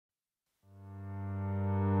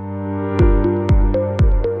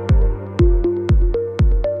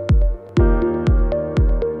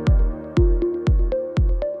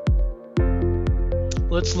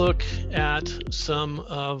let's look at some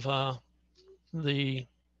of the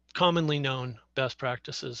commonly known best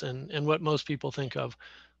practices and what most people think of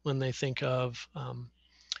when they think of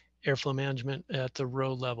airflow management at the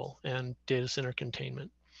row level and data center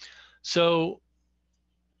containment. So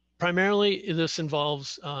primarily this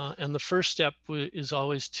involves, and the first step is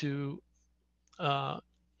always to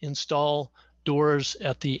install doors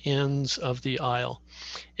at the ends of the aisle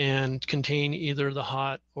and contain either the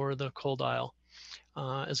hot or the cold aisle.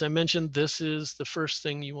 As I mentioned, this is the first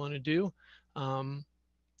thing you want to do.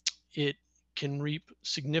 It can reap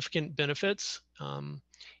significant benefits,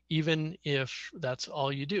 even if that's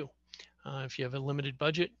all you do. If you have a limited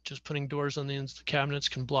budget, just putting doors on the ends of the cabinets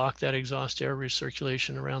can block that exhaust air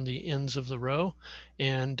recirculation around the ends of the row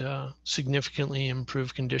and significantly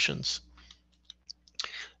improve conditions.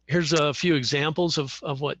 Here's a few examples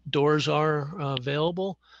of what doors are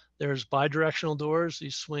available. There's bidirectional doors.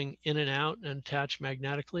 These swing in and out and attach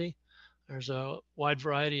magnetically. There's a wide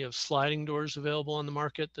variety of sliding doors available on the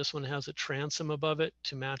market. This one has a transom above it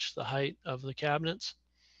to match the height of the cabinets.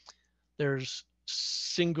 There's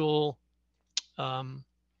single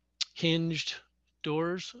hinged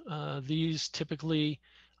doors. These typically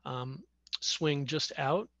swing just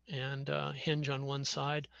out and hinge on one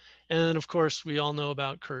side. And then, of course, we all know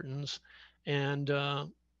about curtains. And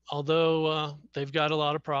although they've got a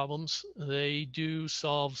lot of problems, they do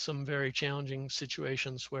solve some very challenging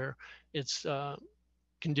situations where it's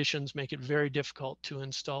conditions make it very difficult to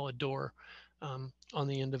install a door on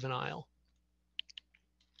the end of an aisle.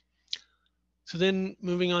 So then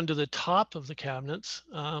moving on to the top of the cabinets,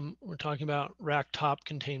 we're talking about rack top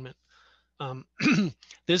containment.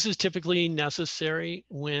 This is typically necessary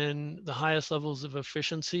when the highest levels of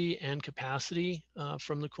efficiency and capacity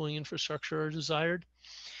from the cooling infrastructure are desired.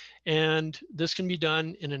 And this can be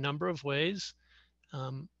done in a number of ways,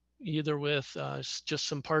 either with just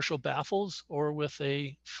some partial baffles or with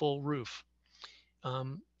a full roof.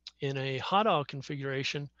 In a hot aisle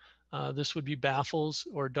configuration, this would be baffles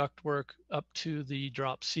or ductwork up to the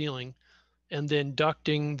drop ceiling, and then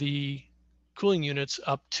ducting the cooling units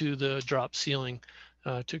up to the drop ceiling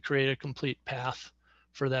to create a complete path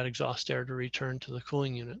for that exhaust air to return to the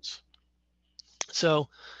cooling units. So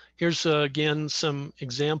here's again some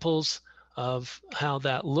examples of how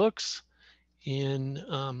that looks and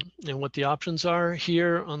what the options are.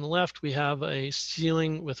 Here on the left, we have a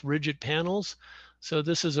ceiling with rigid panels. So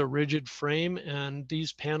this is a rigid frame, and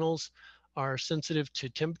these panels are sensitive to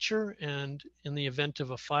temperature, and in the event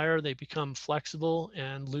of a fire, they become flexible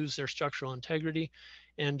and lose their structural integrity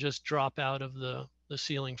and just drop out of the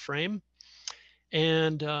ceiling frame.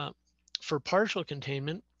 And for partial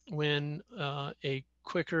containment, when a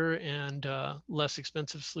quicker and less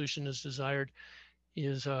expensive solution is desired,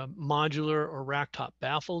 is modular or rack top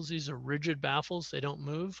baffles. These are rigid baffles. They don't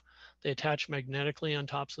move. They attach magnetically on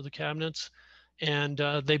tops of the cabinets, and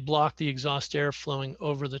they block the exhaust air flowing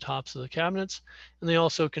over the tops of the cabinets. And they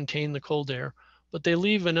also contain the cold air, but they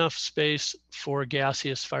leave enough space for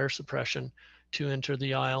gaseous fire suppression to enter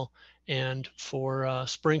the aisle and for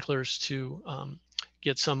sprinklers to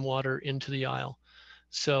get some water into the aisle.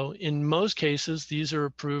 So in most cases, these are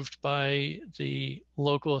approved by the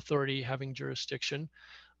local authority having jurisdiction.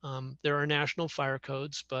 There are national fire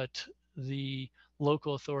codes, but the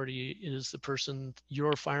local authority is the person,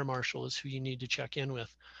 your fire marshal is who you need to check in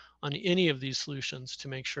with on any of these solutions to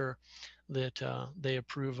make sure that they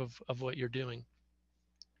approve of what you're doing.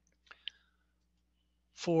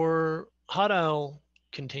 For hot aisle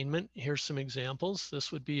containment, here's some examples.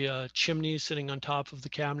 This would be a chimney sitting on top of the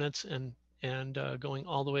cabinets and going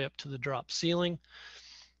all the way up to the drop ceiling.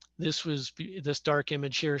 This dark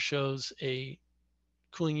image here shows a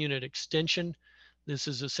cooling unit extension. This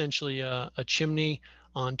is essentially a chimney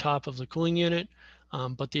on top of the cooling unit,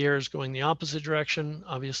 but the air is going the opposite direction.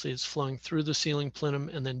 Obviously, it's flowing through the ceiling plenum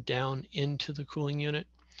and then down into the cooling unit.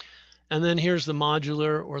 And then here's the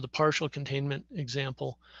modular or the partial containment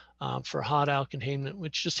example for hot aisle containment,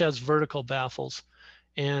 which just has vertical baffles.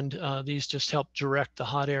 And these just help direct the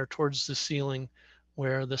hot air towards the ceiling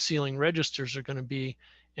where the ceiling registers are going to be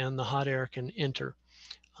and the hot air can enter.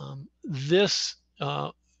 This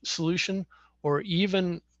solution, or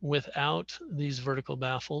even without these vertical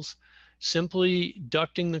baffles, simply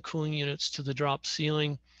ducting the cooling units to the drop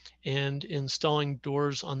ceiling and installing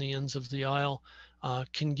doors on the ends of the aisle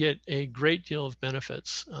can get a great deal of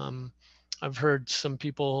benefits. I've heard some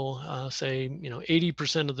people say,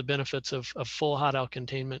 80% of the benefits of full hot aisle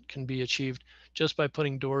containment can be achieved just by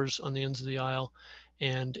putting doors on the ends of the aisle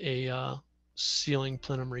and a ceiling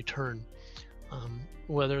plenum return.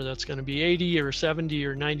 Whether that's going to be 80 or 70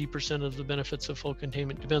 or 90% of the benefits of full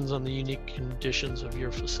containment depends on the unique conditions of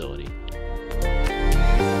your facility.